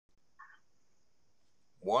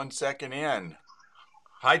1 second in.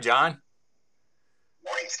 Hi, John.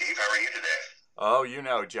 Morning, Steve. How are you today? Oh,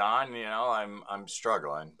 John. I'm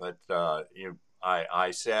struggling, but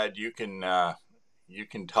I said you can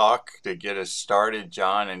talk to get us started,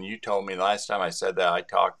 John. And you told me last time I said that I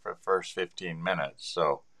talked for the first 15 minutes.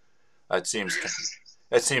 So that seems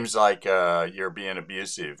that seems like you're being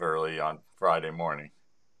abusive early on Friday morning.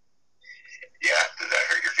 Yeah, did that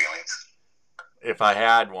hurt your feelings? If I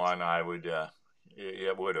had one, I would.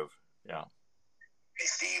 It would have. Yeah. Hey,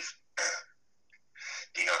 Steve,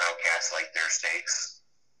 do you know how cats like their steaks?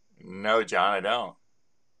 No, John, I don't.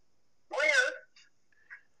 Weird.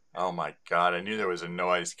 Oh my God! I knew there was a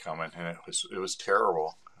noise coming, and it was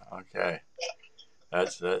terrible. Okay,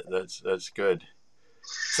 that's good.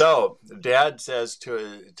 So Dad says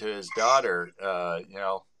to his daughter,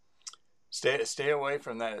 stay away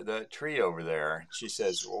from that tree over there. She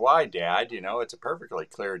says, "Why, Dad? It's a perfectly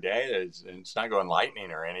clear day. It's not going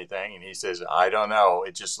lightning or anything." And he says, "I don't know.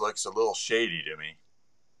 It just looks a little shady to me."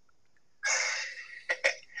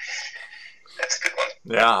 That's a good one.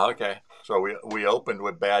 Yeah. Okay. So we opened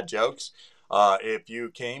with bad jokes. If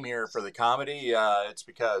you came here for the comedy, it's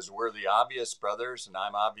because we're the Obvious Brothers, and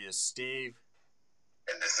I'm Obvious Steve.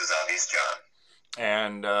 And this is Obvious John.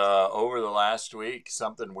 And over the last week,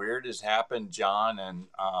 something weird has happened, John, and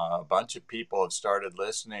a bunch of people have started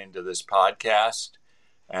listening to this podcast.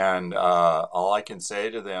 And all I can say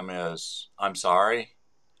to them is, I'm sorry.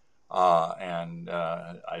 And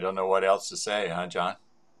I don't know what else to say, huh, John?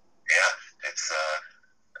 Yeah, it's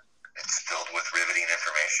filled with riveting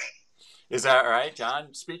information. Is that right,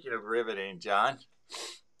 John? Speaking of riveting, John,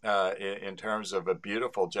 in terms of a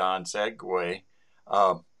beautiful John segue,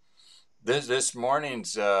 this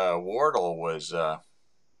morning's Wardle was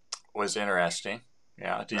interesting.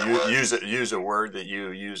 Yeah, to use a word that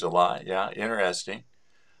you use a lot. Yeah, interesting.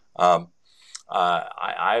 Um,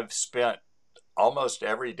 I've spent almost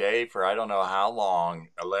every day for I don't know how long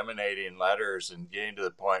eliminating letters and getting to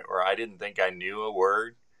the point where I didn't think I knew a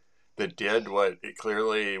word that did what it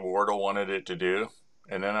clearly Wardle wanted it to do.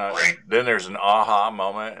 And then there's an aha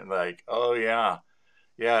moment, and like, oh yeah,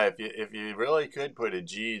 yeah. If you really could put a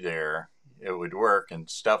G there, it would work and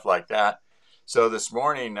stuff like that. So this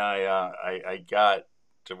morning I got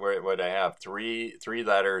to where what I have three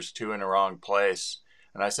letters, two in the wrong place,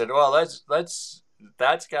 and I said, well, that's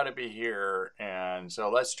got to be here, and so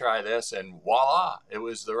let's try this, and voila, it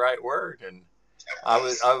was the right word. And I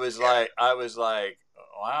was like,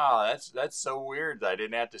 wow, that's so weird that I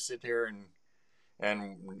didn't have to sit here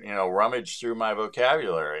and rummage through my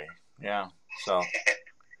vocabulary. Yeah, so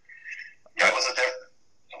Yeah, it was a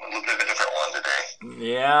little bit of a different one today.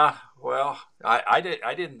 yeah, well, I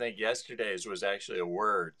didn't think yesterday's was actually a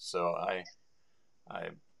word, so I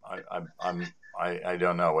I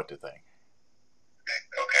don't know what to think.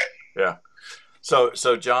 Okay. Yeah.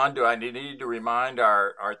 So John, do I need to remind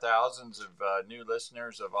our thousands of new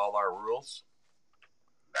listeners of all our rules?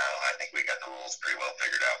 No, I think we got the rules pretty well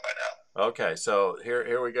figured out by now. Okay, so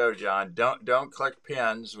here we go, John. Don't click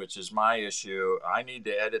pins, which is my issue. I need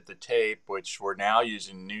to edit the tape, which we're now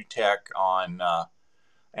using new tech on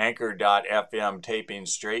Anchor.fm, taping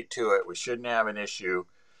straight to it. We shouldn't have an issue.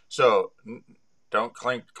 So don't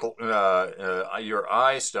clink your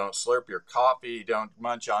ice. Don't slurp your coffee. Don't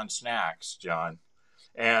munch on snacks, John.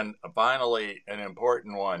 And finally, an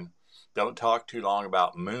important one: don't talk too long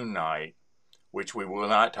about Moon Knight, which we will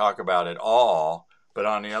not talk about at all. But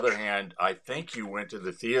on the other hand, I think you went to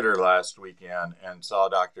the theater last weekend and saw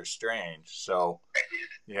Doctor Strange. So,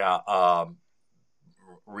 yeah,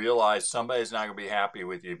 realize somebody's not going to be happy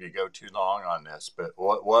with you if you go too long on this. But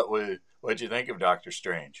what'd you think of Doctor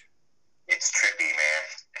Strange? It's trippy, man.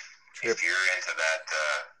 If you're into that,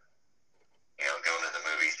 going to the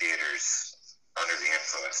movie theaters under the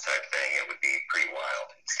influence type thing, it would be pretty wild.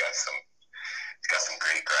 It's got some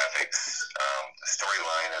great graphics. The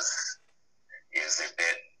storyline is a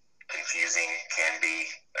bit confusing. Can be.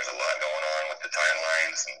 There's a lot going on with the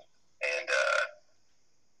timelines and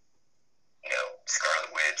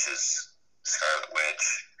Scarlet Witch is Scarlet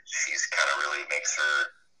Witch. She's kind of really makes her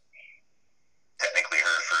technically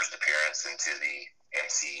her first appearance into the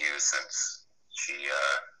MCU since the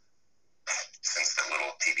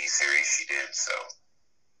little TV series she did. So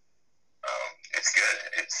it's good.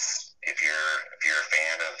 It's if you're a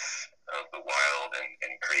fan of the wild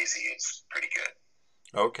and crazy, it's pretty good.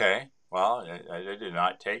 Okay. Well, it did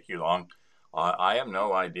not take you long. I have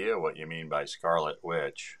no idea what you mean by Scarlet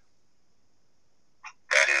Witch.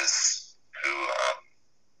 That is who.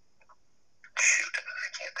 Shoot, I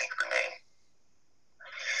can't think of her name.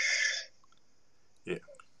 Yeah.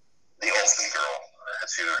 The Olsen girl.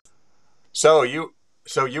 That's who. So you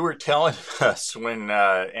So you were telling us when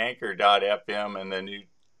Anchor.fm and the new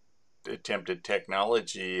attempted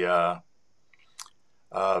technology uh,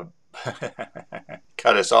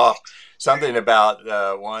 cut us off. Something about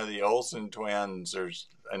one of the Olsen twins, or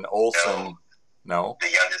an Olsen. No. The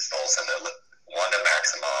youngest Olsen, Wanda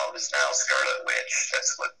Maximoff, is now Scarlet Witch.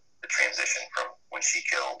 That's what the transition from when she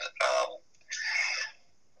killed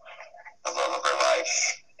the love of her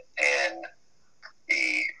life in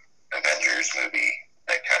the Avengers movie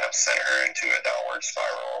that kind of sent her into a downward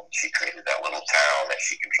spiral. She created that little town that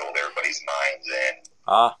she controlled everybody's minds in.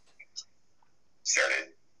 Started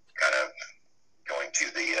kind of going to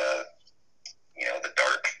the the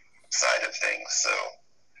dark side of things. So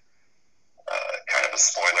kind of a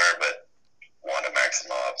spoiler, but Wanda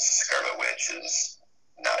Maximoff's Scarlet Witch is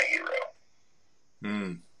not a hero.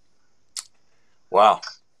 Wow.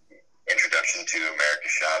 Introduction to America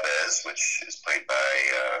Chavez, which is played by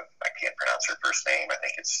I can't pronounce her first name. I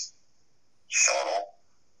think it's Xochitl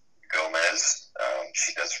Gomez.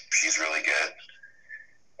 She's really good,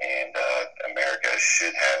 and America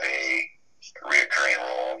should have a reoccurring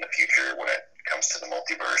role in the future when it comes to the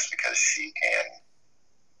multiverse, because she can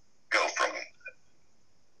go from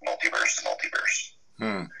multiverse to multiverse.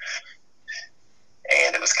 And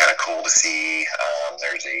it was kind of cool to see.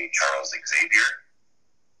 There's a Charles Xavier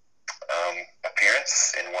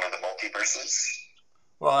appearance in one of the multiverses.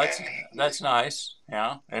 Well, that's nice.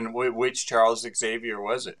 Yeah. And which Charles Xavier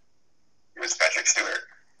was it? It was Patrick Stewart.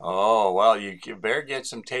 Oh, well, you better get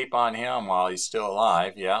some tape on him while he's still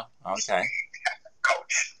alive. Yeah. Okay.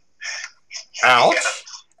 Ouch. Ouch. Yeah.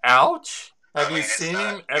 Ouch. Have you seen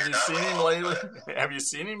him? Have you seen him lately? Have you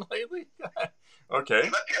seen him lately? Okay. He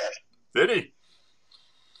looked good. Did he?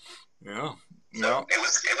 Yeah. So No. it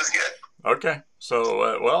was good. Okay.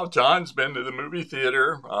 So, well, John's been to the movie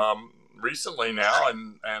theater recently now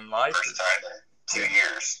and liked it. First time in 2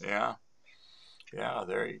 years. Yeah. Yeah,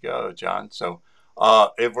 there you go, John. So,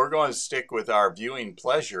 if we're going to stick with our viewing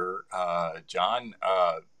pleasure, John,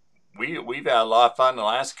 we've had a lot of fun the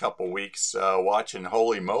last couple weeks watching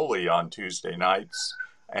Holy Moly on Tuesday nights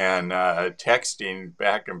and texting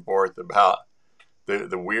back and forth about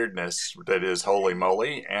the weirdness that is Holy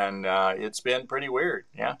Moly, and it's been pretty weird.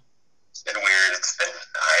 Yeah. It's been weird. It's been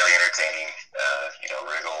highly entertaining.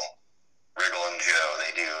 Riggle and Joe,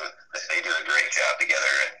 they do a great job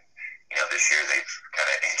together, and this year they've kind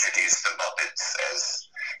of introduced the Muppets as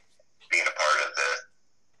being a part of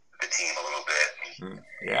the team a little bit.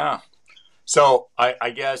 Yeah. So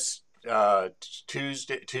I guess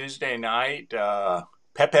Tuesday night,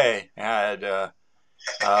 Pepe had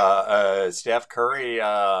Steph Curry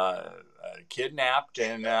kidnapped,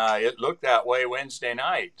 and it looked that way Wednesday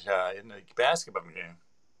night in the basketball game.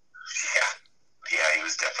 Yeah, he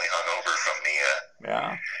was definitely hungover from the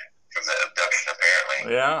abduction,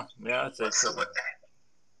 apparently. Yeah. This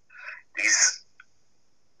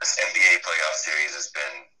NBA playoff series has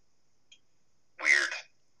been weird.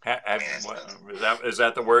 Is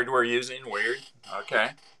that the word we're using? Weird.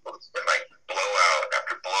 Okay. Well, it's been like blowout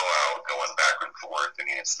after blowout, going back and forth. I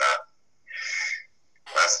mean, it's not.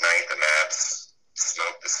 Last night, the Mavs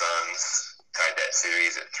smoked the Suns, tied that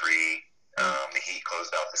series at 3. The Heat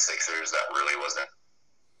closed out the Sixers. That really wasn't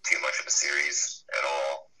too much of a series at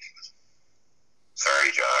all.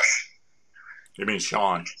 Sorry, Josh. You mean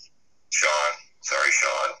Sean? Sorry,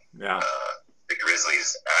 Sean. Yeah. The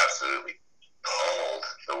Grizzlies absolutely pummeled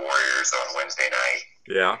the Warriors on Wednesday night.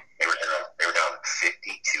 Yeah. They were down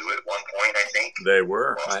 52 at one point, I think. They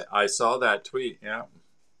were. I saw that tweet. Yeah.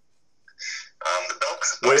 The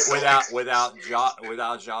Bucks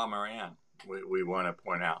without Ja Morant, we want to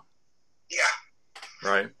point out. Yeah.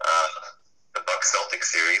 Right. The Bucks Celtics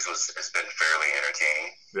series has been fairly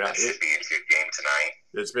entertaining. Yeah, it should be a good game tonight.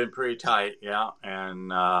 It's been pretty tight, yeah,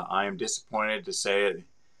 and I am disappointed to say it.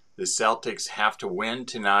 The Celtics have to win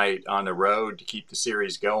tonight on the road to keep the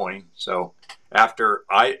series going. So after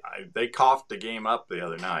they coughed the game up the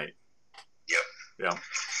other night. Yep. Yeah.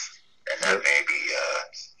 And that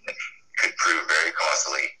could prove very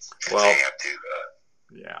costly. Well, they have to.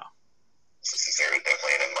 Yeah. This is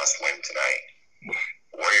definitely a must-win tonight.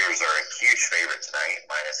 Warriors are a huge favorite tonight,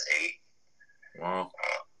 -8. Wow.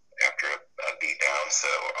 After a beatdown, so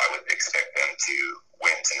I would expect them to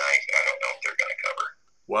win tonight. I don't know if they're going to cover.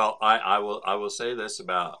 Well, I will say this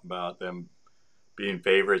about them being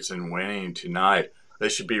favorites and winning tonight. They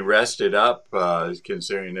should be rested up,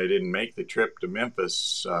 considering they didn't make the trip to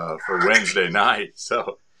Memphis for Wednesday night.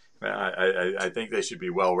 So I think they should be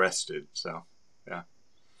well rested. So yeah,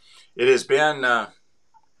 it has been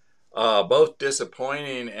both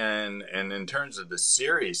disappointing and in terms of the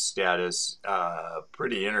series status,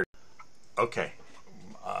 pretty interesting. Okay,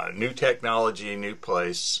 new technology, new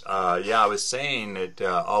place. Yeah, I was saying that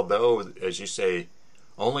although, as you say,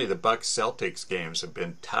 only the Bucks Celtics games have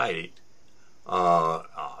been tight.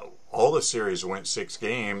 All the series went 6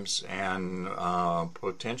 games, and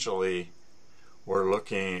potentially we're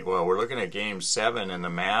looking at Game 7 in the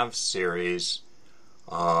Mavs series.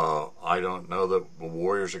 I don't know that the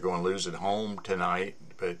Warriors are going to lose at home tonight,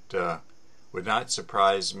 but would not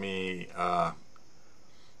surprise me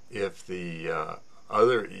if the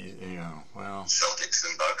other, Celtics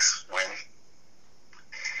and Bucks win.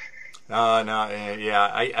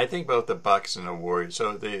 I think both the Bucks and the Warriors.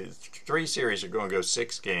 So the 3 series are going to go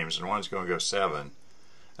 6 games, and one's going to go 7.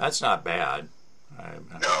 That's not bad.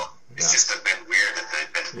 No, it's just been weird that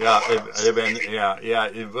they've been. They've been. Yeah.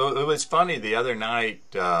 It was funny the other night.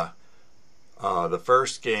 The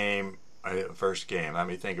first game. Let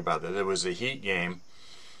me think about that. It was a Heat game.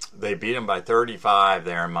 They beat them by 35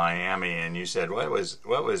 there in Miami, and you said, "What was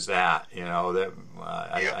that?"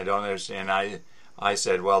 I don't understand. I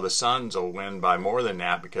said, "Well, the Suns will win by more than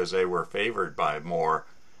that because they were favored by more,"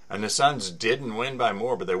 and the Suns didn't win by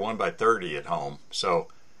more, but they won by 30 at home. So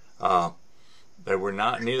they were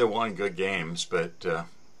neither one good games, but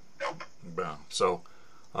nope. So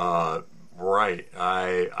right,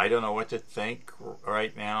 I don't know what to think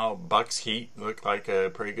right now. Bucks Heat look like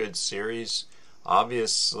a pretty good series.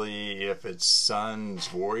 Obviously, if it's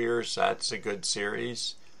Suns Warriors, that's a good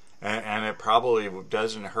series, and it probably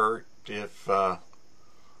doesn't hurt if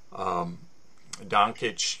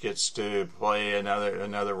Doncic gets to play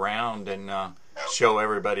another round and show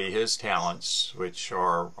everybody his talents, which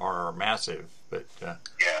are massive. But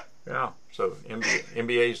yeah. So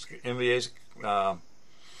NBA's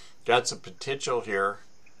got some potential here.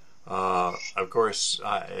 Of course,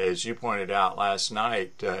 as you pointed out last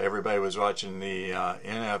night, everybody was watching the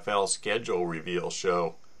NFL schedule reveal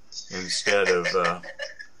show instead of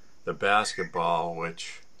the basketball,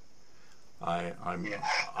 which I'm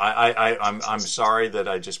sorry that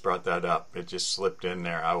I just brought that up. It just slipped in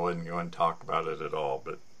there. I wasn't going to talk about it at all,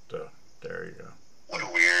 but there you go. What a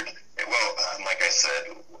weird. Well, like I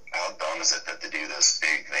said, how dumb is it that to do this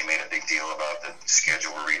big? They made a big deal about the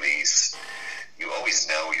schedule release. You always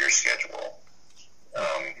know your schedule.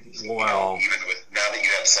 Even with now that you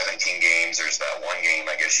have 17 games, there's that one game.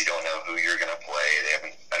 I guess you don't know who you're going to play.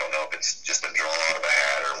 I don't know if it's just a draw out of a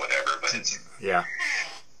hat or whatever, but it's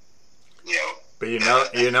But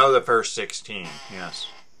you know the first 16, yes.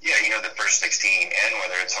 Yeah, you know the first 16, and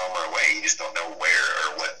whether it's home or away, you just don't know where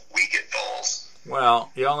or what week it falls. Well,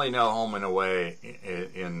 you only know home and away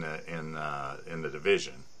in the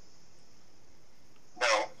division.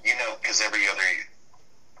 No, because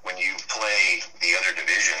when you play the other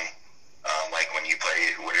division, like when you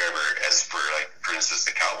play whatever, as for instance,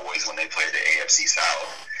 the Cowboys, when they play the AFC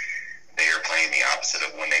South, they are playing the opposite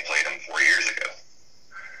of when they played them 4 years ago.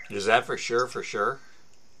 Is that for sure?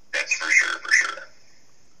 That's for sure.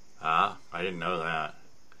 I didn't know that.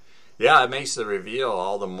 Yeah, it makes the reveal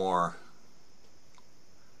all the more.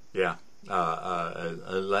 Yeah,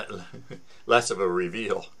 less of a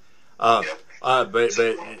reveal. But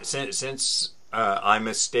since I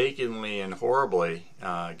mistakenly and horribly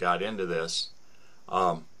got into this,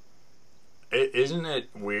 isn't it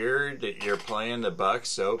weird that you're playing the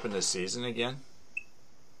Bucks to open the season again?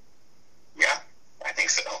 Yeah, I think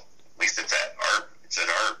so. At least it's at our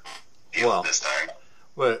field this time.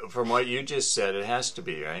 Well, from what you just said, it has to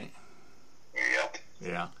be, right? Yep.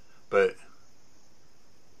 Yeah, but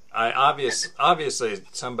obviously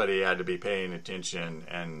somebody had to be paying attention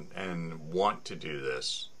and want to do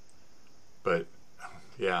this. But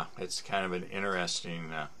yeah, it's kind of an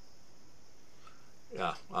interesting.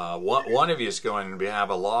 One of you is going to have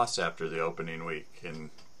a loss after the opening week, and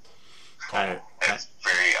that's a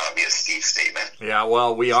very obvious Steve statement. Yeah,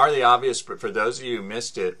 well, we are the obvious. But for those of you who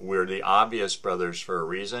missed it, we're the obvious brothers for a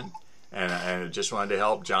reason, and I just wanted to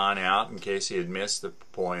help John out in case he had missed the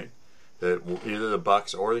point that either the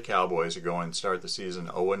Bucks or the Cowboys are going to start the season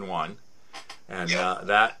 0-1, and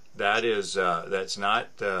that's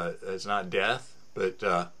not death, but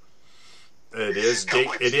it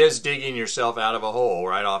is digging yourself out of a hole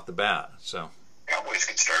right off the bat. So Cowboys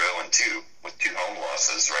could start 0-2 with 2 home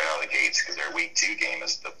losses right out of the gates because their Week 2 game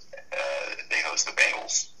is they host the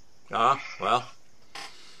Bengals. Well,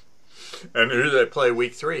 and who do they play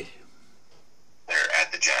Week 3? They're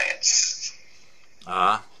at the Giants.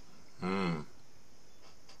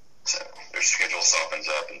 So their schedule softens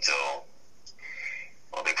up until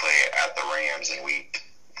they play at the Rams in Week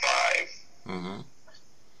 5. Mm-hmm.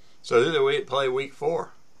 So who do they play Week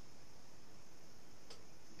 4?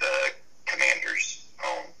 The Commanders,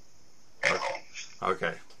 home.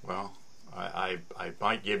 Okay. Well, I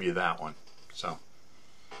might give you that one. So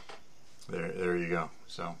there you go.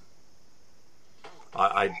 So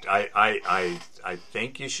I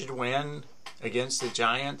think you should win against the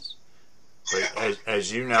Giants. But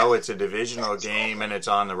as you know, it's a divisional game and it's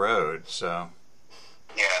on the road. So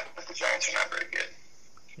yeah, but the Giants are not very good.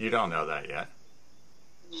 You don't know that yet.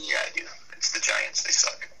 Yeah, I do. It's the Giants. They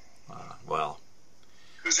suck. Well.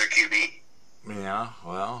 Who's their QB? Yeah,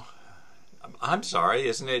 well, I'm sorry.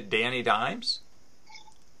 Isn't it Danny Dimes?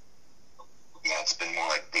 Yeah, it's been more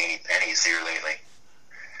like Danny Pennies here lately.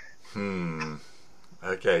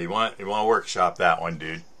 Okay, you want to workshop that one,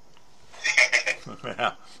 dude.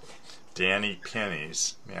 Yeah. Danny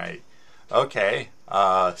Pennies. Right. Okay.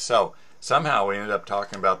 So somehow we ended up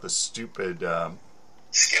talking about the stupid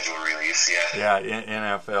schedule release. Yeah.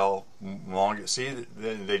 Yeah. NFL long. See,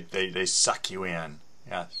 they suck you in.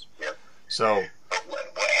 Yes. Yep. So. But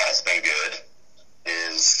what has been good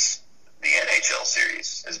is the NHL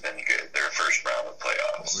series has been good. Their first round of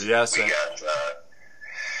playoffs. Yes.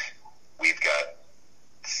 We've got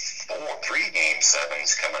 3 game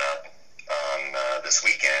 7s coming up on this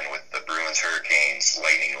weekend with the Bruins, Hurricanes,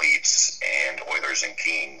 Lightning, Leafs, and Oilers and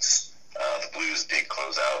Kings. The Blues did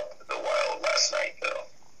close out the Wild last night, though.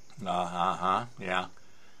 Yeah.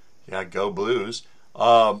 Yeah. Go Blues.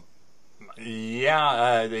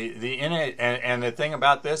 Yeah. And the thing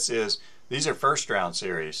about this is these are first round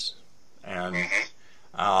series, and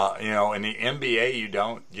you know, in the NBA you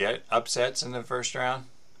don't get upsets in the first round.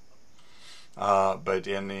 But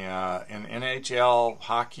in the in NHL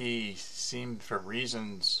hockey seemed for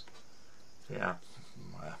reasons, the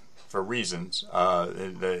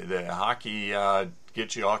hockey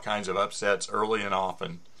gets you all kinds of upsets early and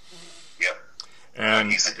often. Yep.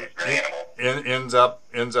 And he's a different animal. It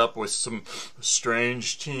ends up with some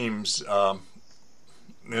strange teams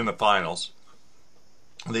in the finals.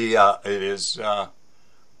 It is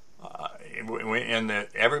in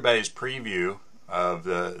everybody's preview of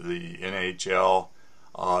the NHL,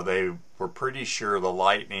 they were pretty sure the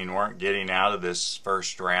Lightning weren't getting out of this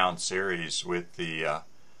first round series with the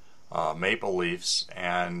Maple Leafs,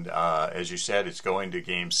 and as you said, it's going to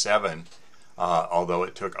Game 7, although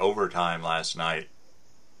it took overtime last night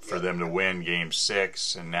for them to win Game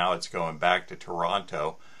 6, and now it's going back to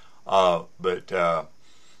Toronto. But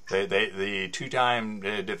the two-time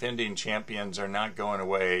defending champions are not going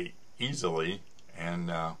away easily,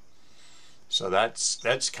 and so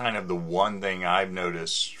that's kind of the one thing I've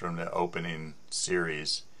noticed from the opening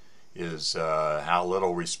series is how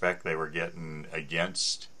little respect they were getting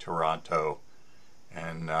against Toronto,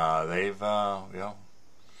 and they've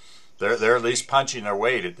they're at least punching their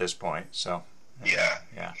weight at this point. So yeah.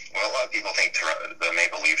 Well, a lot of people think the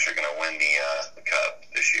Maple Leafs are going to win the Cup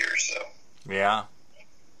this year. So yeah.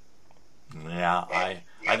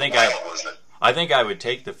 I think I would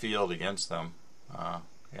take the field against them.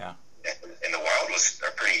 Yeah. And the Wild was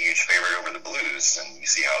a pretty huge favorite over the Blues, and you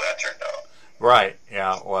see how that turned out. Right.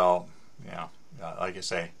 Yeah. Well. Yeah. Like I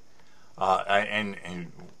say, and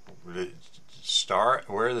the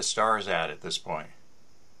where are the Stars at this point?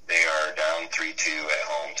 They are down 3-2 at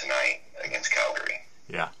home tonight against Calgary.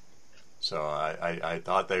 Yeah. So I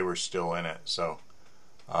thought they were still in it. So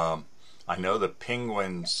I know the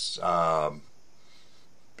Penguins. Are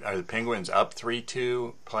the Penguins up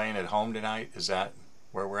 3-2 playing at home tonight? Is that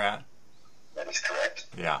where we're at? That is correct.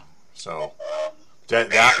 Yeah. So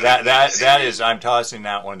that is, I'm tossing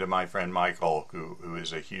that one to my friend Michael, who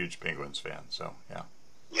is a huge Penguins fan. So yeah.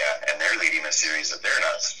 Yeah, and they're leading a series that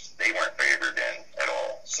they weren't favored in at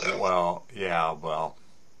all. So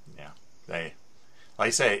they, like I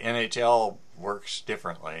say, NHL works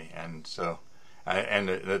differently, and so. And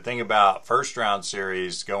the thing about first round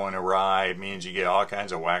series going awry means you get all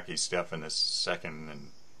kinds of wacky stuff in the second and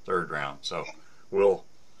third round. So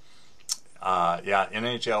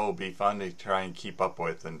NHL will be fun to try and keep up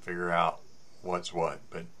with and figure out what's what.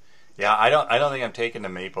 But yeah, I don't think I'm taking the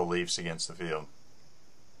Maple Leafs against the field.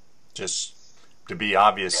 Just to be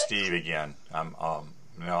obvious, Steve again. I'll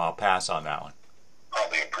pass on that one.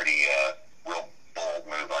 Probably a pretty real bold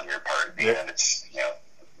move on your part, being that it's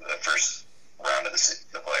the first round of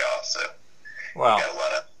the playoffs, so well, got a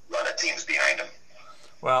lot of teams behind them.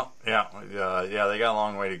 Well, they got a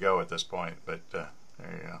long way to go at this point, but there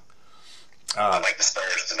you go. I like the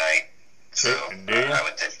Stars tonight, so do you? I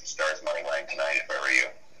would take the Stars money line tonight if I were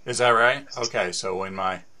you. Is that right? Okay, so in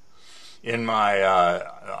my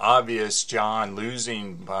obvious John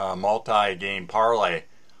losing multi-game parlay,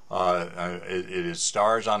 it is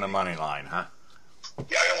Stars on the money line, huh?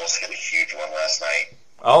 Yeah, I almost hit a huge one last night.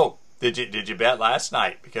 Oh. Did you bet last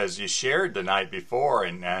night? Because you shared the night before,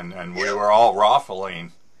 and we were all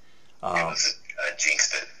raffling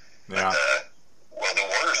Jinxed it. Yeah. But, the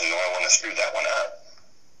Warriors are the only one that screwed that one up,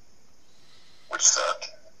 which sucked.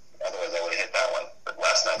 Otherwise, I would have hit that one. But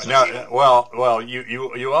last night's well,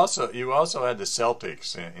 you also had the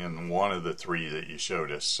Celtics in one of the three that you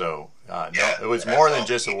showed us. So no, it was more than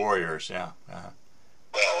just the Warriors. Yeah.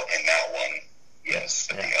 Well, in that one, yes,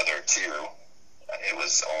 but the other two, it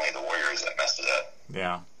was only the Warriors that messed it up.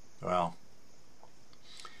 Yeah. Well,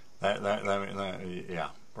 yeah,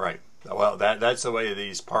 right. Well, that's the way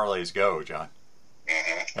these parlays go, John.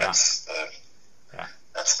 Mm-hmm. That's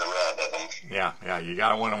the rub of them. Yeah. You got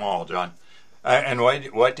to win them all, John. And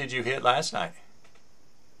what did you hit last night?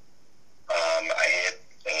 I hit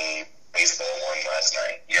a baseball one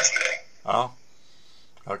yesterday. Oh,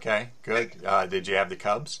 okay, good. Did you have the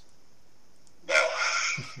Cubs? No.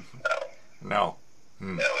 No.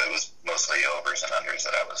 No, it was mostly overs and unders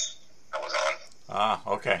that I was on. Ah,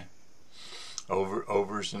 okay.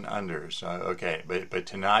 Overs and unders. Okay, but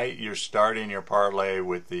tonight you're starting your parlay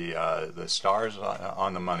with the Stars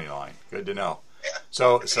on the money line. Good to know. Yeah.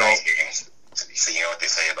 So nice games. So you know what they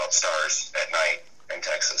say about Stars at night in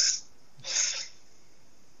Texas?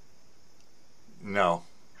 No.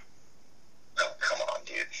 Oh, come on,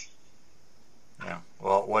 dude. Yeah.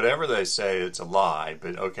 Well, whatever they say, it's a lie.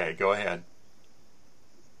 But okay, go ahead.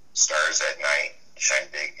 Stars at night shine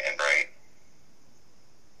big and bright.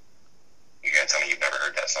 You gonna tell me you've never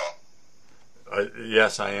heard that song?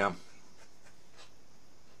 Yes, I am.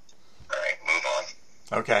 All right, move on.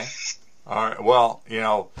 Okay. All right. Well,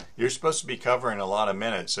 you're supposed to be covering a lot of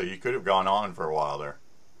minutes, so you could have gone on for a while there.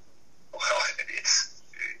 Well,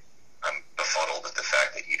 I'm befuddled at the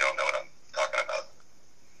fact that you don't know what I'm talking about.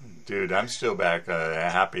 Dude, I'm still back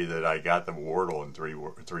happy that I got the Wordle in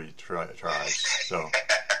three tries. So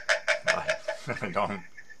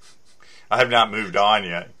I have not moved on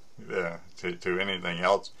yet to anything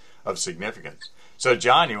else of significance. So,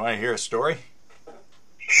 John, you want to hear a story?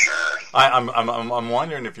 Sure. I'm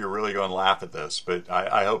wondering if you're really going to laugh at this, but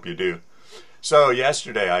I hope you do. So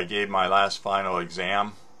yesterday I gave my last final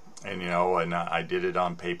exam, and I did it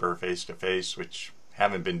on paper, face to face, which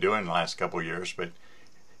haven't been doing the last couple of years, but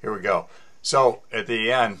here we go. So at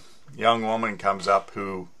the end, young woman comes up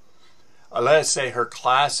who, let's say her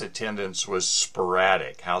class attendance was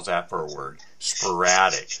sporadic. How's that for a word?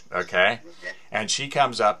 Sporadic, okay? And she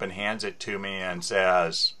comes up and hands it to me and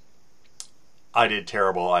says, I did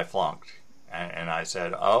terrible, I flunked. And I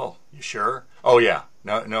said, oh, you sure? Oh, yeah,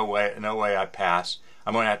 no way I passed.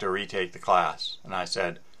 I'm going to have to retake the class. And I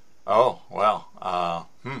said, oh, well,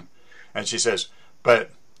 And she says,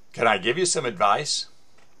 but can I give you some advice?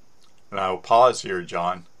 And I will pause here,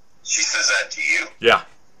 John. She says that to you? Yeah.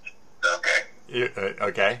 Okay.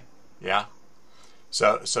 Okay, yeah.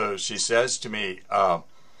 So she says to me,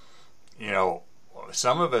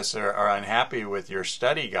 some of us are unhappy with your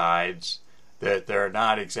study guides, that they're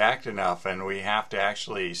not exact enough, and we have to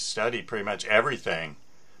actually study pretty much everything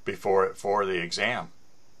for the exam.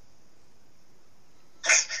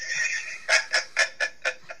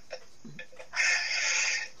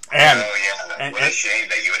 What a shame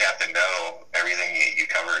that you would have to know everything you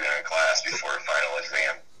covered in a class before a final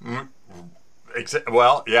exam.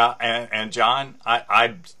 Well, yeah, and John,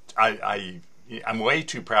 I'm way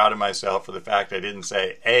too proud of myself for the fact I didn't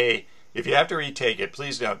say, A, if you have to retake it,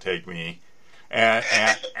 please don't take me. And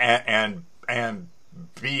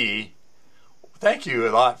B, thank you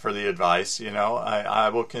a lot for the advice. I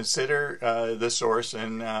will consider the source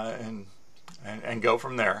and go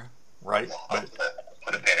from there. Right?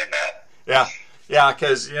 Put a pin in that. Yeah,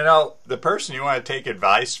 because the person you want to take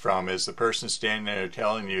advice from is the person standing there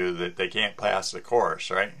telling you that they can't pass the course,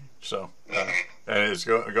 right? So and is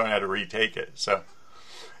going to have to retake it. So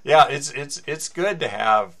yeah, it's good to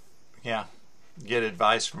have get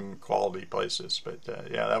advice from quality places, but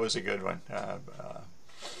that was a good one.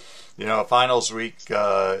 Finals week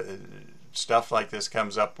stuff like this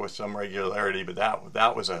comes up with some regularity, but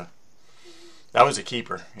that was a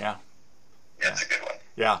keeper. Yeah, that's a good one.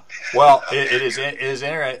 Yeah, well, it is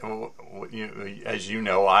interesting. As you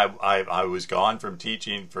know, I was gone from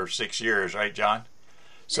teaching for 6 years, right, John?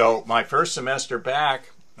 So my first semester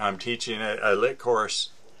back, I'm teaching a lit course,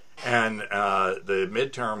 and the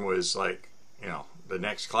midterm was like, the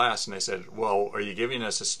next class, and they said, well, are you giving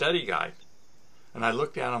us a study guide? And I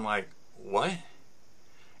looked at them like, what?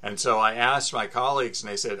 And so I asked my colleagues,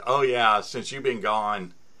 and they said, oh yeah, since you've been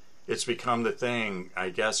gone, it's become the thing, I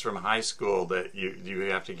guess, from high school that you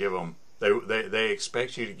have to give them. They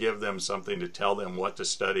expect you to give them something to tell them what to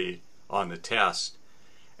study on the test,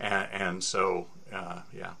 and so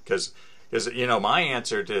because my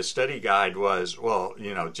answer to a study guide was, well,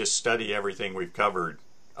 just study everything we've covered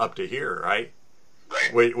up to here, right?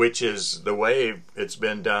 Right. Which is the way it's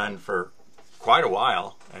been done for quite a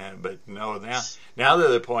while. But no, now they're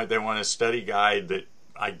at the point they want a study guide that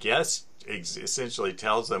I guess essentially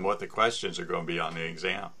tells them what the questions are going to be on the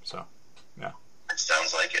exam. So, yeah. It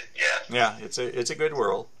sounds like it. Yeah. Yeah, it's a good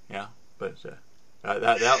world. Yeah, but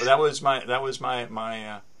that was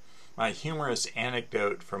my humorous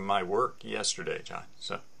anecdote from my work yesterday, John.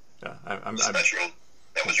 So, I'm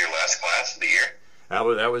that was your last class of the year.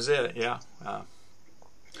 that was it. Yeah.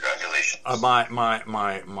 Congratulations.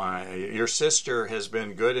 Your sister has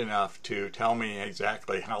been good enough to tell me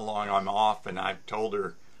exactly how long I'm off, and I've told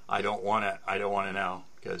her I don't want to know,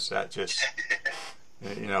 because that just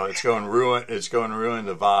it's going to ruin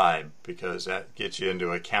the vibe, because that gets you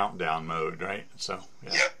into a countdown mode, right? So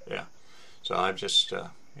yeah. So I've just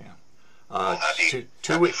happy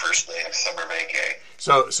first day of summer vacay.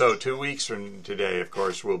 So 2 weeks from today, of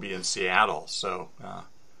course, we'll be in Seattle. So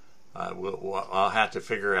I'll have to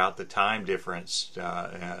figure out the time difference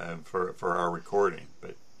for our recording.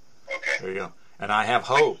 But okay, there you go. And I have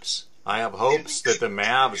hopes. That the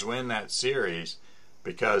Mavs win that series,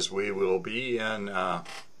 because we will be in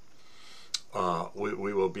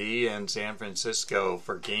we will be in San Francisco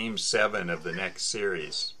for Game 7 of the next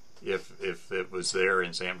series, if it was there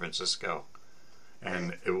in San Francisco,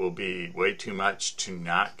 and it will be way too much to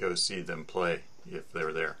not go see them play if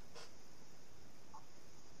they're there.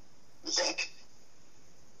 You think?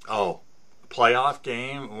 Oh, playoff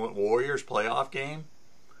game, Warriors playoff game.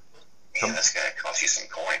 Yeah, that's gonna cost you some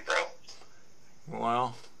coin, bro.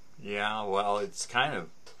 Well, yeah. Well, it's kind of,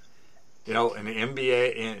 in the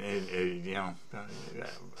NBA,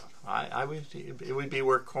 it would be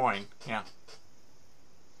worth coin. Yeah.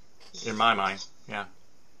 In my mind, yeah.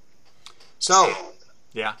 So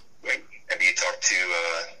yeah. Wait, have you talked to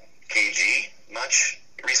KG much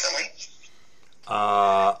recently?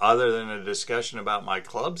 Other than a discussion about my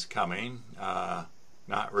clubs coming,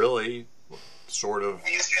 not really. Sort of.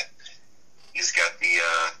 He's got the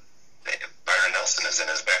Byron Nelson is in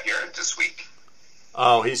his backyard this week.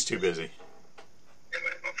 Oh, he's too busy.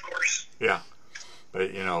 Of course. Yeah,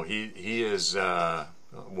 but he is a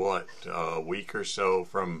week or so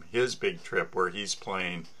from his big trip where he's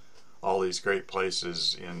playing all these great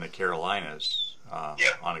places in the Carolinas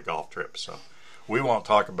on a golf trip. So we won't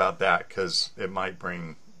talk about that, because it might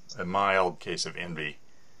bring a mild case of envy.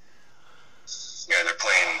 Yeah, they're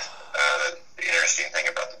playing. The interesting thing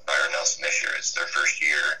about the Byron Nelson this year is their first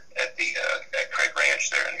year at the at Craig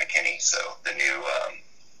Ranch there in McKinney. So the new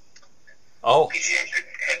PGA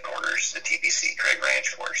headquarters, the TPC Craig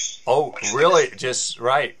Ranch course. Oh, really? Just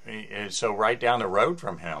right. So right down the road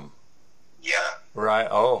from him. Yeah. Right.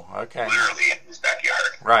 Oh, okay. Literally in his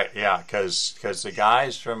backyard. Right. Yeah. Because the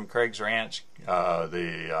guys from Craig's Ranch,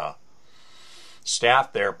 the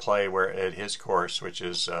staff there play at his course, which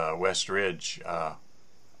is West Ridge,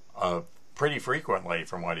 pretty frequently,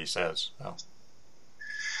 from what he says. So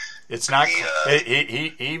it's not.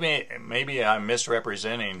 He maybe I'm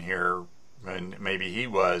misrepresenting here, and maybe he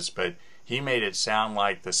was, but he made it sound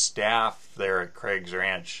like the staff there at Craig's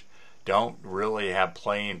Ranch don't really have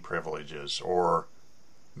playing privileges, or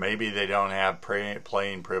maybe they don't have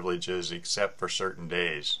playing privileges except for certain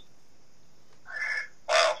days.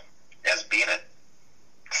 Well, as being a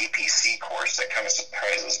TPC course, that kind of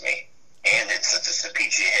surprises me. And since it's the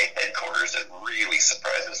PGA headquarters, it really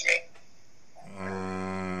surprises me.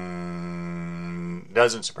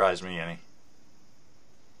 Doesn't surprise me any.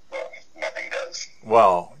 Well, nothing does.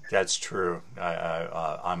 Well, that's true.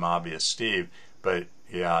 I'm obvious, Steve, but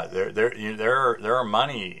yeah, there are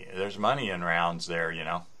money. There's money in rounds there,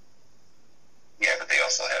 Yeah, but they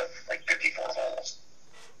also have like 54 holes.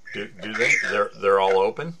 Do they? Sure. They're all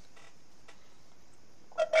open.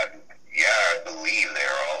 Yeah, I believe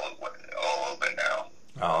they're all open now.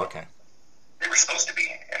 Oh, okay. They were supposed to be,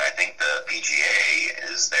 and I think the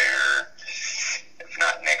PGA is there. If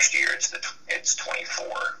not next year, it's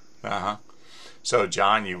 24. So,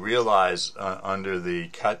 John, you realize under the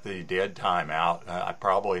cut the dead time out, I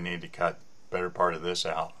probably need to cut better part of this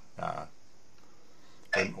out.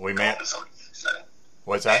 We may.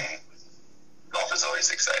 What's that? Golf is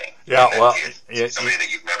always exciting. Yeah, well, somebody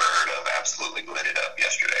that you've never heard of absolutely lit it up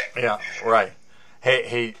yesterday. Yeah, right.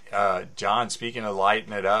 Hey, John. Speaking of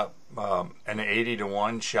lighting it up, an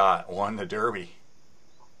 80-1 shot won the Derby.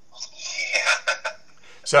 Yeah.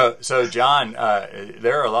 So John,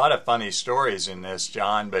 there are a lot of funny stories in this,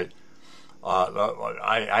 John, but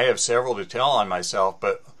I have several to tell on myself.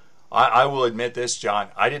 But I will admit this, John.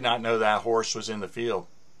 I did not know that horse was in the field.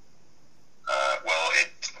 Well, it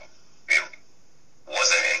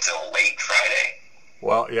wasn't until late Friday.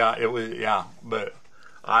 Well, yeah, it was. Yeah, but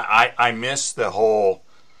I miss the whole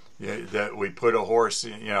that we put a horse,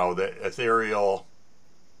 the ethereal,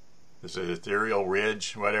 is it ethereal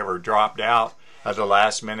ridge, whatever, dropped out at the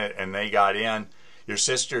last minute and they got in. Your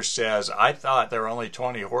sister says, I thought there were only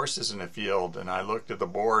 20 horses in the field, and I looked at the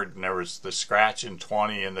board and there was the scratch in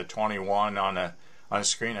 20 and the 21 on a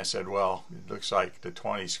screen. I said, well, it looks like the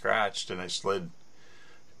 20 scratched and they slid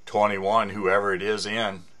 21, whoever it is,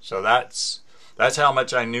 in. So that's how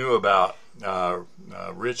much I knew about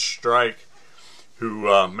Rich Strike,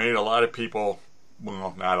 who made a lot of people,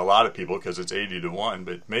 well, not a lot of people because it's 80 to 1,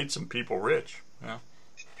 but made some people rich. Yeah.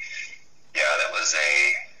 Yeah, that was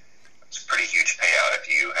a pretty huge payout if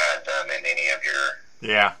you had them in any of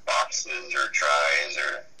your boxes or tries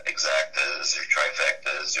or exactas or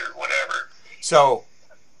trifectas or whatever. So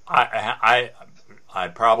I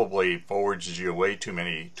probably forwarded you way too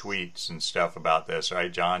many tweets and stuff about this,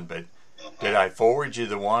 right, John? But did I forward you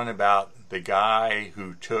the one about the guy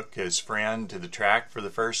who took his friend to the track for the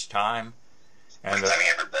first time? And first time he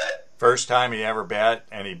ever bet? First time he ever bet,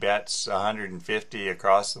 and he bets 150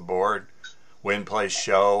 across the board, win, play,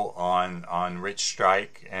 show on Rich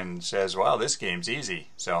Strike, and says, wow, this game's easy.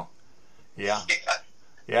 So, yeah,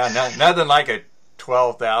 nothing like a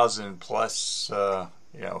 12,000 plus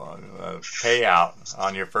payout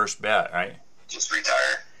on your first bet, right? Just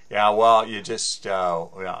retire. Yeah, well, you just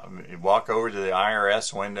you walk over to the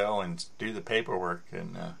IRS window and do the paperwork,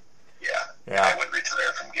 and I would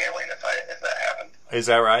retire from gambling if that happened. Is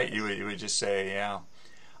that right? You would just say, yeah.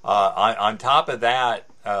 On top of that,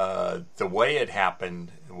 the way it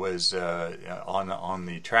happened was on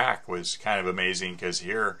the track was kind of amazing, because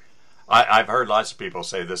here I've heard lots of people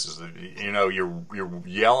say this is you're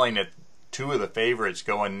yelling at two of the favorites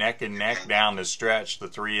going neck and neck down the stretch, the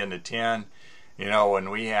 3 and the 10. And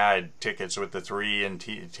we had tickets with the 3 and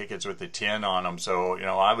tickets with the 10 on them. So,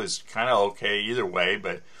 I was kind of okay either way,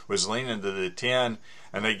 but was leaning to the 10.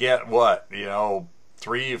 And they get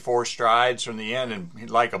 3 or 4 strides from the end, and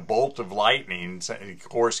like a bolt of lightning, the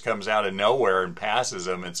horse comes out of nowhere and passes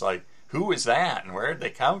them. It's like, who is that? And where did they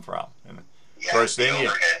come from? And of course, the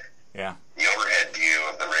overhead view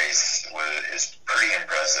of the race is pretty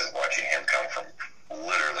impressive. Watching him come from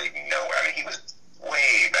literally nowhere. I mean, he was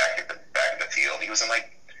way back at the field. He was in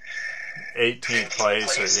like 18th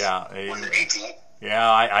place. Was it 18th?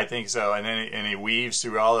 Yeah, I think so. And then he weaves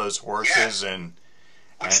through all those horses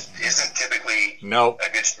which isn't typically a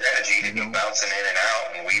good strategy to go bouncing in and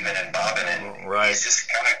out and weaving and bobbing, and right. He's just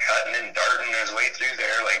kind of cutting and darting his way through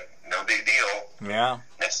there like no big deal. Yeah.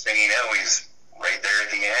 Next thing you know, he's right there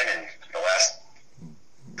at the end, and the last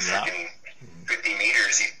freaking 50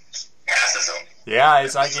 meters, he passes him. Yeah,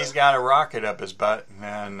 it's like he's got a rocket up his butt,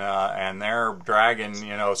 and they're dragging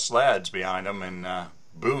sleds behind him, and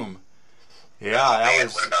boom. Yeah, that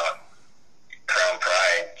was. What about Crown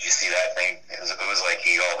Pride? Did you see that thing? It was like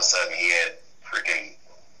he all of a sudden he had freaking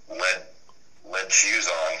lead shoes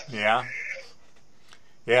on. Yeah.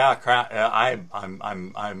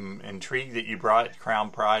 I'm intrigued that you brought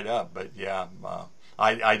Crown Pride up, but yeah,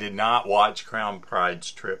 I did not watch Crown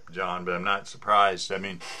Pride's trip, John, but I'm not surprised. I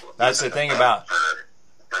mean, that's the thing about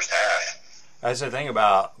first half. That's the thing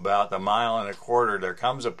about the 1.25 miles. There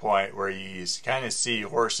comes a point where you kind of see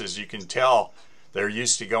horses, you can tell they're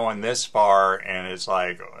used to going this far, and it's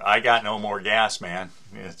like, I got no more gas, man.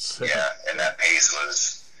 It's and that pace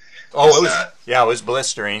was. It was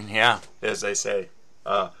blistering. Yeah, as they say.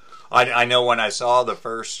 I know when I saw the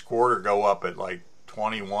first quarter go up at like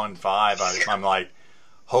 21.5, I'm like,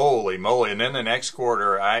 holy moly! And then the next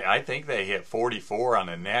quarter, I think they hit 44 on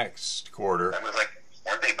the next quarter. That was like,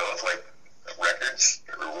 weren't they both like records?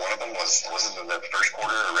 Or one of them wasn't in the first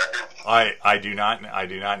quarter a record? I do not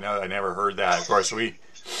know. I never heard that. Of course,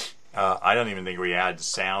 I don't even think we had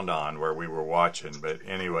sound on where we were watching. But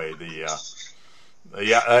anyway, it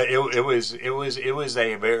was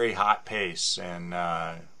a very hot pace, and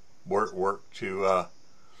worked to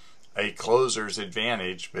a closer's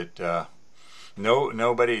advantage. But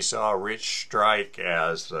nobody saw Rich Strike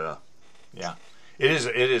as It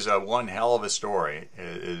is a one hell of a story.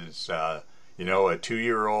 It is a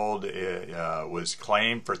 2-year-old was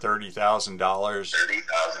claimed for $30,000.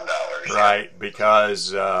 $30,000. Right,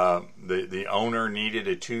 because the owner needed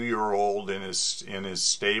a 2-year-old in his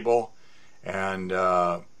stable, and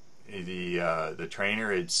the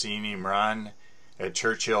trainer had seen him run at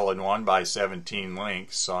Churchill and won by 17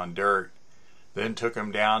 lengths on dirt. Then took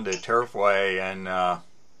him down to Turfway and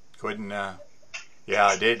couldn't.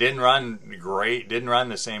 Didn't run great. Didn't run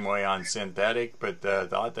the same way on synthetic, but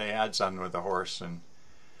thought they had something with the horse. And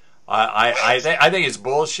I think it's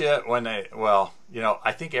bullshit when they, well, you know,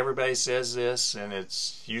 I think everybody says this, and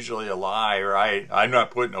it's usually a lie, right? I'm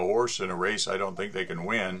not putting a horse in a race I don't think they can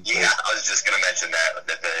win. Yeah, I was just going to mention that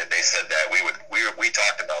they said that we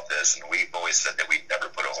talked about this, and we've always said that we'd never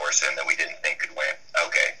put a horse in that we didn't think could win.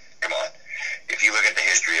 Okay, come on. If you look at the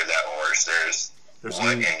history of that horse, there's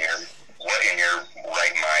what in your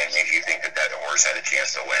right mind makes you think that horse had a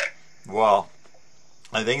chance to win? Well,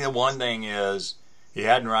 I think the one thing is he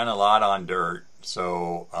hadn't run a lot on dirt,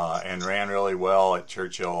 so and ran really well at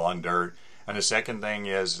Churchill on dirt. And the second thing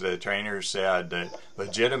is the trainer said that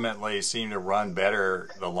legitimately seemed to run better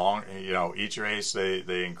each race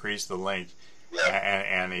they increased the length,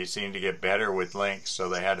 and he seemed to get better with length. So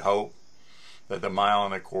they had hope that the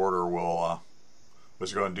 1.25 miles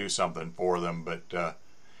was going to do something for them. But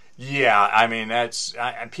yeah, I mean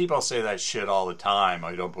people say that shit all the time.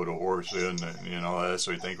 I don't put a horse in, that's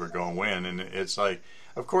what we think we're going to win, and it's like,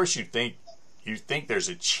 of course you think there's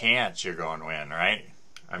a chance you're going to win, right?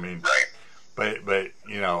 I mean, right. but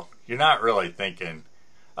you're not really thinking,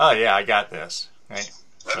 oh yeah, I got this, right?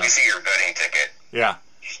 Let me see your betting ticket. Yeah.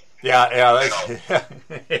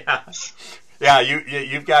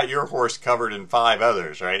 You've got your horse covered in 5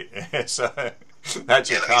 others, right? So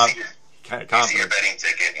that's your confidence. Let me see your betting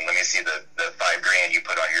ticket, and let me see the $5,000 you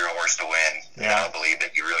put on your horse to win. Yeah. And I'll believe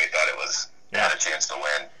that you really thought it had a chance to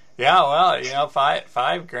win. Yeah, well,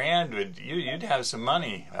 $5,000 you'd have some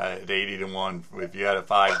money at 80 to 1 if you had a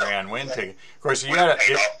 $5,000 win ticket. Of course, if you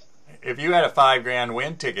had a $5,000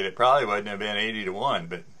 win ticket, it probably wouldn't have been 80 to 1.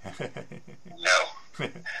 But no.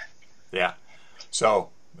 Yeah.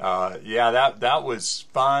 So that was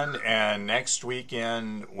fun, and next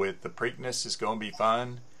weekend with the Preakness is going to be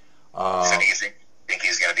fun. So do you think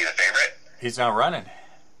he's going to be the favorite? He's not running.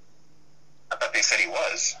 I thought they said he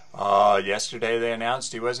was. Yesterday they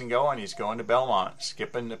announced he wasn't going. He's going to Belmont,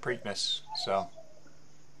 skipping the Preakness. So.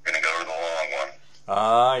 Going to go to the long one.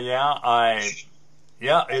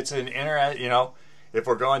 It's an if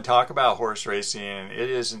we're going to talk about horse racing, it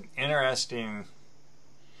is an interesting.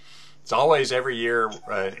 It's always every year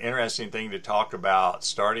an interesting thing to talk about.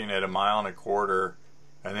 Starting at 1.25 miles,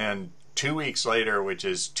 and then 2 weeks later, which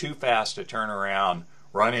is too fast to turn around,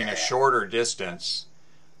 running a shorter distance.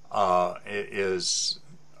 It is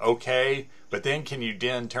okay, but then can you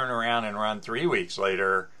then turn around and run 3 weeks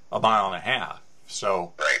later 1.5 miles?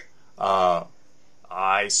 So,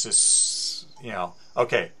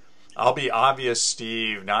 okay, I'll be obvious,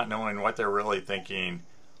 Steve, not knowing what they're really thinking.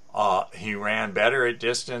 He ran better at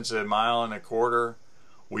distance at 1.25 miles.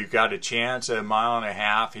 We've got a chance at 1.5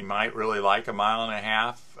 miles. He might really like 1.5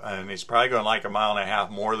 miles, and he's probably going to like 1.5 miles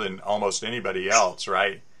more than almost anybody else,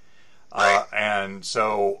 right? And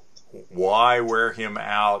so why wear him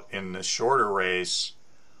out in the shorter race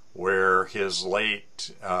where his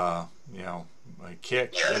late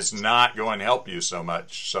kick is not going to help you so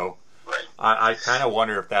much? So I kind of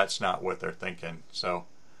wonder if that's not what they're thinking. So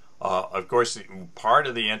of course, part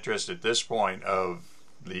of the interest at this point of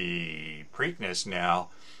the Preakness now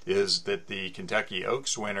is that the Kentucky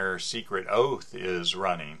Oaks winner Secret Oath is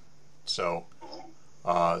running. So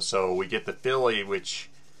we get the filly, which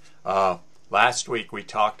last week we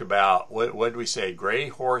talked about, what did we say, gray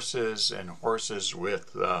horses and horses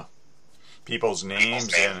with people's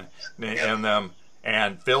names in them,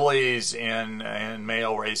 and fillies in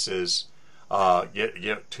male races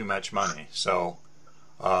get too much money. So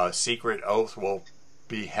Secret Oath will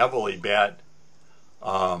be heavily bet.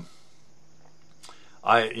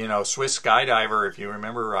 Swiss Skydiver, if you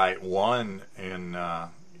remember right, won in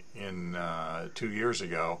 2 years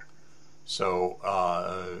ago. So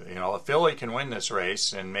a filly can win this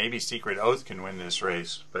race, and maybe Secret Oath can win this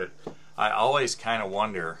race. But I always kind of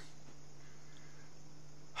wonder.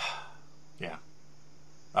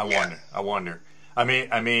 I wonder. I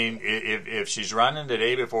mean, if she's running the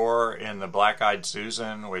day before in the Black Eyed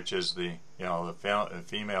Susan, which is the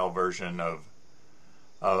female version of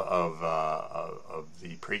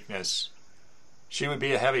the Preakness, she would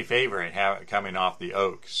be a heavy favorite coming off the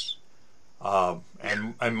Oaks,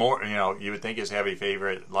 and more. You would think his heavy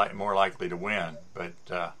favorite more likely to win, but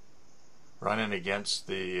running against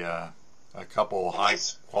a couple high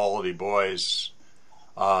quality boys,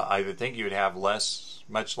 I would think you would have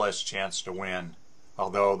much less chance to win.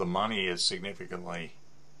 Although the money is significantly,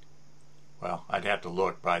 well, I'd have to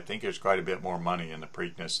look, but I think there's quite a bit more money in the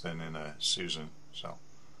Preakness than in a Susan. So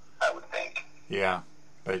I would think. Yeah,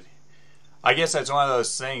 but I guess that's one of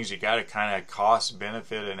those things you got to kind of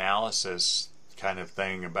cost-benefit analysis kind of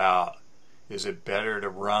thing about, is it better to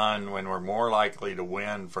run when we're more likely to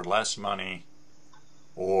win for less money,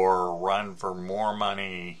 or run for more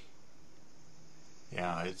money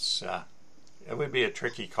yeah, it would be a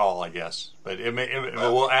tricky call, I guess, but it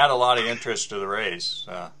will add a lot of interest to the race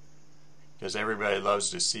because everybody loves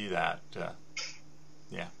to see that.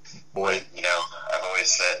 Yeah, boy. You know, I've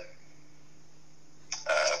always said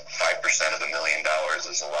 5% of $1 million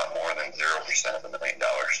is a lot more than 0% of $1 million.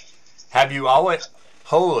 Have you always?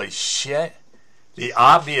 Holy shit! The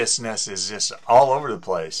obviousness is just all over the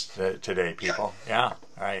place today, people. Yeah,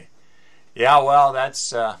 right. Yeah, well,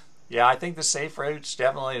 that's yeah. I think the safe route's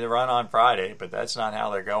definitely the run on Friday, but that's not how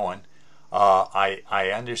they're going.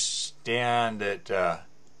 I understand that.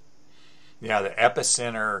 Yeah, the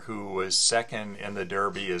Epicenter, who was second in the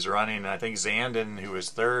Derby, is running. I think Zandon, who was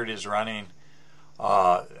third, is running.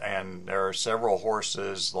 And there are several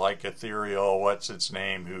horses like Ethereal, what's its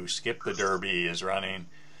name, who skipped the Derby, is running.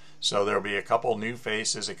 So there'll be a couple new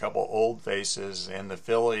faces, a couple old faces in the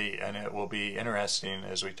filly, and it will be interesting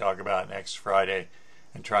as we talk about next Friday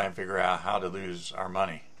and try and figure out how to lose our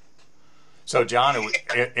money. So, John,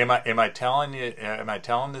 am I telling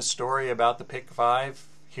this story about the pick 5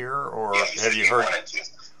 here, or have you heard?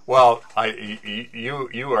 Well,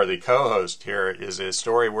 you are the co-host here. Is it a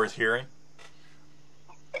story worth hearing?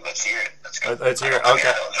 Let's hear it. Let's hear it. Okay.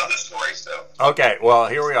 I don't know the story, so. Okay, well,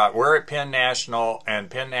 here we are. We're at Penn National, and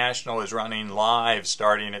Penn National is running live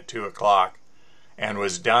starting at 2 o'clock and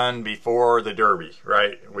was done before the Derby,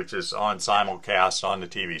 right, which is on simulcast on the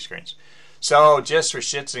TV screens. So just for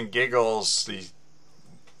shits and giggles, the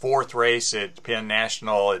 4th race at Penn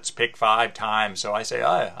National, it's pick 5 time. So I say,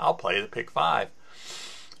 oh, I'll play the pick 5.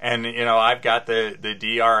 And, you know, I've got the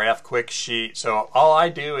DRF quick sheet. So all I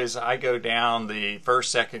do is I go down the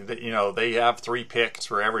first, second, you know, they have 3 picks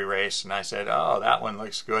for every race. And I said, oh, that one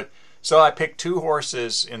looks good. So I picked 2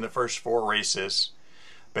 horses in the first 4 races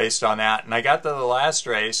based on that. And I got to the last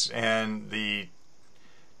race, and the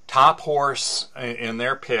top horse in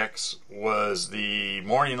their picks was the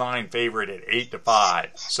morning line favorite at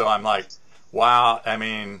 8-5. So I'm like, wow, I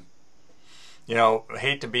mean, you know, I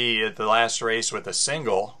hate to be at the last race with a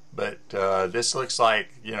single, but this looks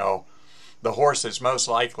like, you know, the horse is most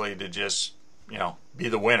likely to just, you know, be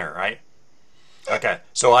the winner, right? Okay,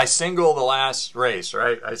 so I single the last race,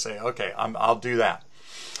 right? I say, okay, I'll do that.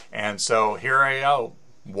 And so here I go.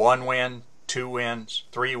 1 win, 2 wins,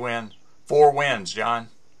 3 wins, 4 wins, John.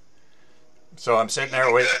 So I'm sitting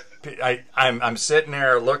there I'm sitting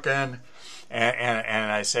there looking,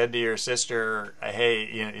 and I said to your sister, hey,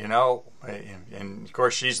 you know, and of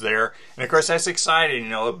course she's there, and of course that's exciting, you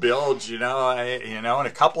know, it builds, you know, and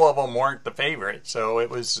a couple of them weren't the favorite, so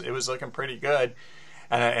it was looking pretty good,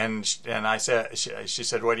 and I said, she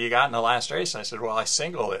said, what do you got in the last race? I said, well, I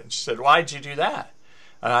singled it. And she said, why'd you do that?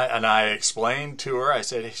 And I explained to her, I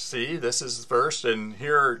said, see, this is the first, and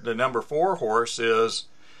here the number 4 horse is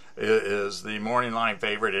the morning line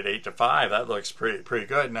favorite at 8-5. That looks pretty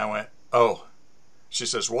good. And I went, oh. She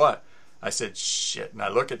says, what? I said, shit. And I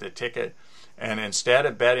look at the ticket, and instead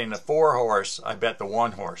of betting the 4 horse, I bet the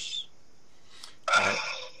 1 horse.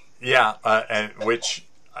 Yeah, and which,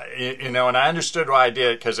 you know, and I understood why I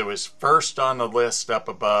did it, because it was first on the list up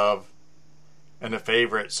above and the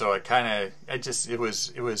favorite. So it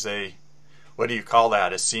was a, what do you call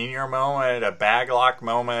that? A senior moment, a bag lock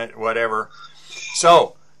moment, whatever.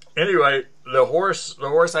 So anyway, the horse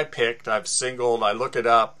I picked, I've singled, I look it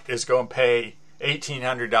up, is going to pay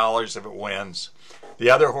 $1,800 if it wins. The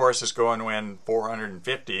other horse is going to win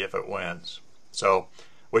 $450 if it wins. So,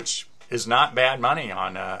 which is not bad money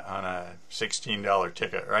on a $16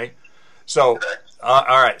 ticket, right? So,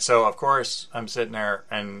 all right. So of course I'm sitting there,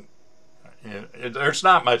 and you know, there's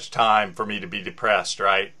not much time for me to be depressed,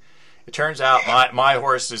 right? It turns out my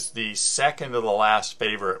horse is the second to the last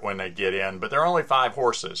favorite when they get in, but there are only 5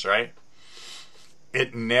 horses, right?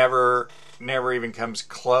 It never even comes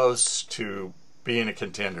close to being a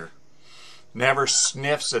contender. Never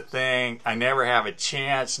sniffs a thing. I never have a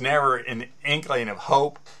chance. Never an inkling of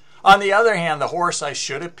hope. On the other hand, the horse I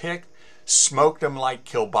should have picked smoked him like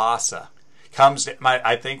kielbasa.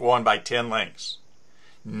 I think won by 10 lengths.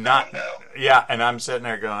 Yeah, and I'm sitting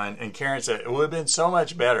there going, and Karen said, it would have been so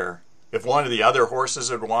much better if one of the other horses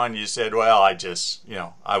had won. You said, well,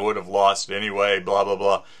 I would have lost anyway, blah, blah,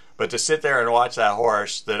 blah. But to sit there and watch that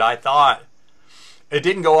horse that I thought, it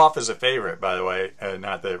didn't go off as a favorite, by the way,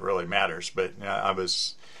 not that it really matters, but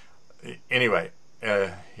anyway,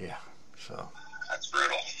 yeah, so. That's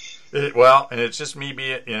brutal. Well, and it's just me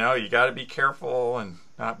being, you know, you got to be careful and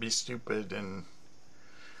not be stupid, and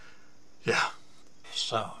yeah.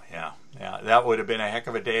 So, yeah, that would have been a heck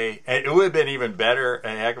of a day. It would have been even better, a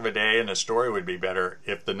heck of a day, and the story would be better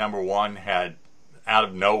if the number 1 had, out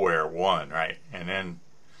of nowhere, won, right? And then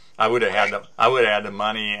I would have had I would have had the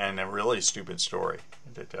money and a really stupid story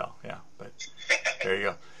to tell. Yeah, but there you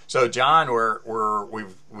go. So John,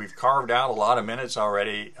 we've carved out a lot of minutes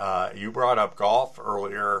already. You brought up golf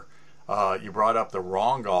earlier. You brought up the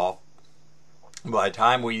wrong golf. By the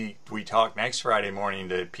time we talk next Friday morning,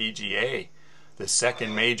 the PGA, the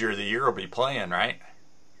second major of the year, will be playing, right?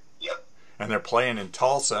 Yep. And they're playing in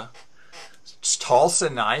Tulsa. Is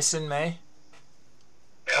Tulsa nice in May?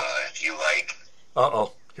 If you like.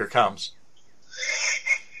 Uh-oh, here comes.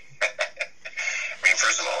 I mean,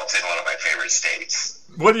 first of all, it's in one of my favorite states.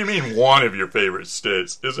 What do you mean one of your favorite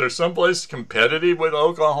states? Is there someplace competitive with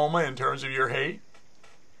Oklahoma in terms of your hate?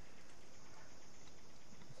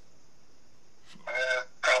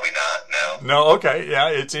 Probably not. No. No. Okay. Yeah,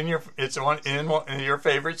 it's in your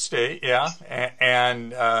favorite state. Yeah,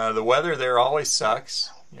 and the weather there always sucks,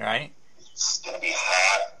 right? It's gonna be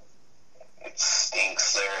hot. It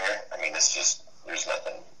stinks there. I mean, it's just there's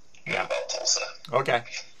nothing good about Tulsa. Okay.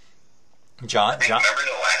 John. Remember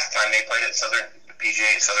the last time they played at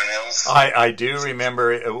PGA at Southern Hills? I do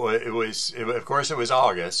remember it was of course it was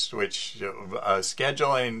August, which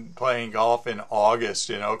scheduling playing golf in August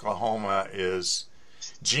in Oklahoma is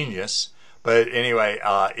genius. But anyway,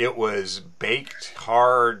 it was baked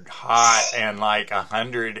hard, hot, and like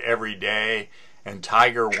 100 every day. And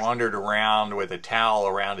Tiger wandered around with a towel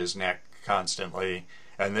around his neck constantly.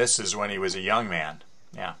 And this is when he was a young man.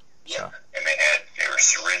 Yeah. Yeah. And they were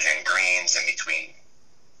syringing greens in between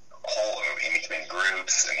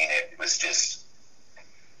groups. I mean, it was just.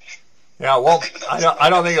 Yeah. Well, I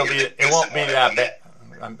don't think it won't be that bad.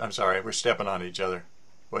 I'm sorry. We're stepping on each other.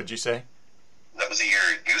 What did you say? That was the year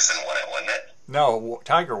Doosan won it, wasn't it? No,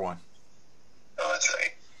 Tiger won. Oh, that's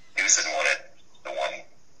right. Doosan won it.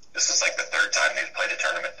 This is like the third time they've played a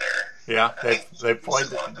tournament there. Yeah, they've played.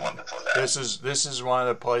 The one before that. This is one of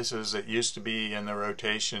the places that used to be in the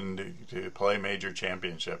rotation to play major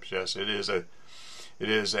championships. Yes, it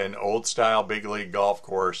is an old style big league golf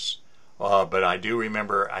course. But I do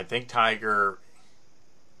remember. I think Tiger,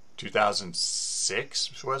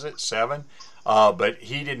 2006 was it 7? But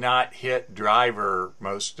he did not hit driver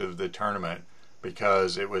most of the tournament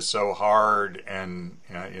because it was so hard, and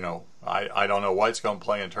I don't know what it's going to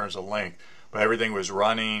play in terms of length, but everything was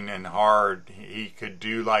running and hard. He could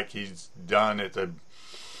do like he's done at the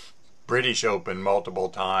British Open multiple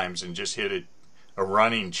times and just hit a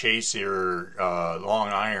running chaser long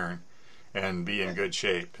iron and be in good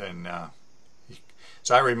shape. And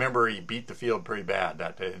so I remember he beat the field pretty bad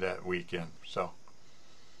that weekend. So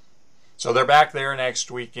they're back there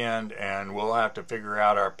next weekend, and we'll have to figure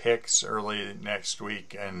out our picks early next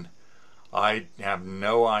week. And I have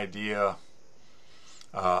no idea.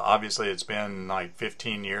 Obviously, it's been like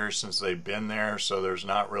 15 years since they've been there, so there's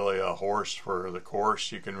not really a horse for the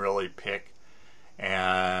course you can really pick.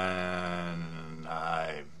 And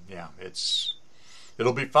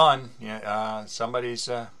it'll be fun. Yeah, somebody's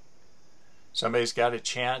got a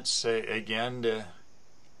chance again to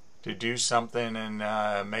do something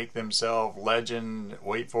and make themselves legend.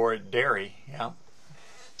 Wait for it, Derry. Yeah.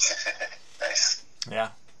 Nice. Yeah.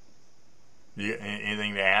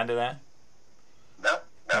 Anything to add to that? No,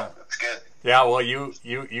 that's good. Yeah, well,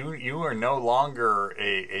 you are no longer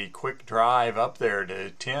a quick drive up there to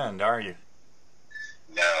attend, are you?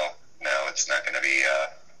 No, it's not going to be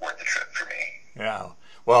worth the trip for me. Yeah.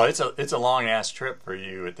 Well, it's a long ass trip for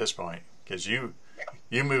you at this point because you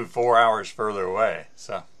moved 4 hours further away,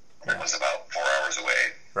 so. It was about 4 hours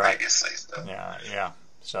away previously. So. Yeah.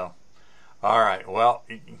 So, all right. Well,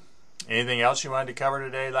 anything else you wanted to cover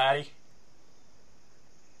today, Laddie?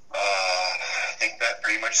 I think that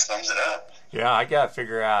pretty much sums it up. Yeah, I got to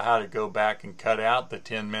figure out how to go back and cut out the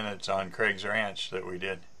 10 minutes on Craig's Ranch that we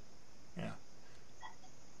did. Yeah.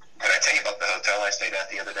 Did I tell you about the hotel I stayed at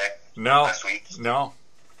the other day? No. Last week? No.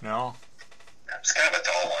 It's kind of a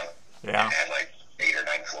tall one. Yeah. It had like 8 or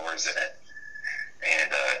 9 floors in it.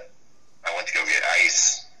 And I went to go get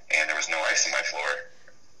ice, and there was no ice in my floor.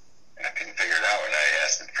 And I couldn't figure it out, and I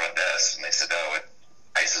asked the front desk, and they said,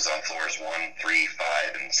 ice is on floors 1, 3,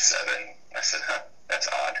 5, and 7. I said, that's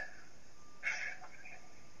odd.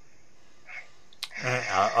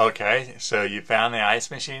 Okay, so you found the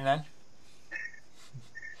ice machine then?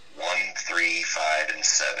 1, 3, 5, and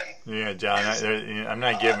 7. Yeah, John, I'm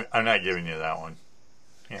not giving you that one.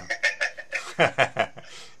 Yeah.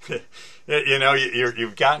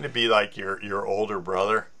 You've gotten to be like your older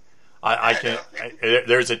brother.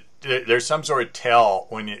 There's some sort of tell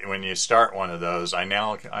when you start one of those. I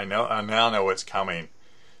now know what's coming.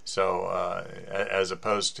 So as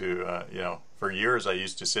opposed to for years I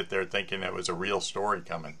used to sit there thinking that was a real story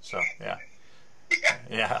coming. So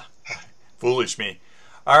yeah, foolish me.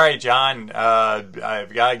 All right, John.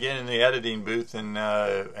 I've got to get in the editing booth and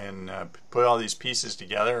put all these pieces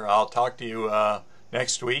together. I'll talk to you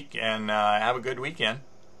next week, and have a good weekend.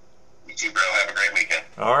 You too, bro. Have a great weekend.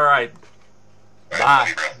 All right. All right, Bye. love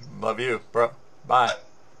you, bro. Love you, bro. Bye.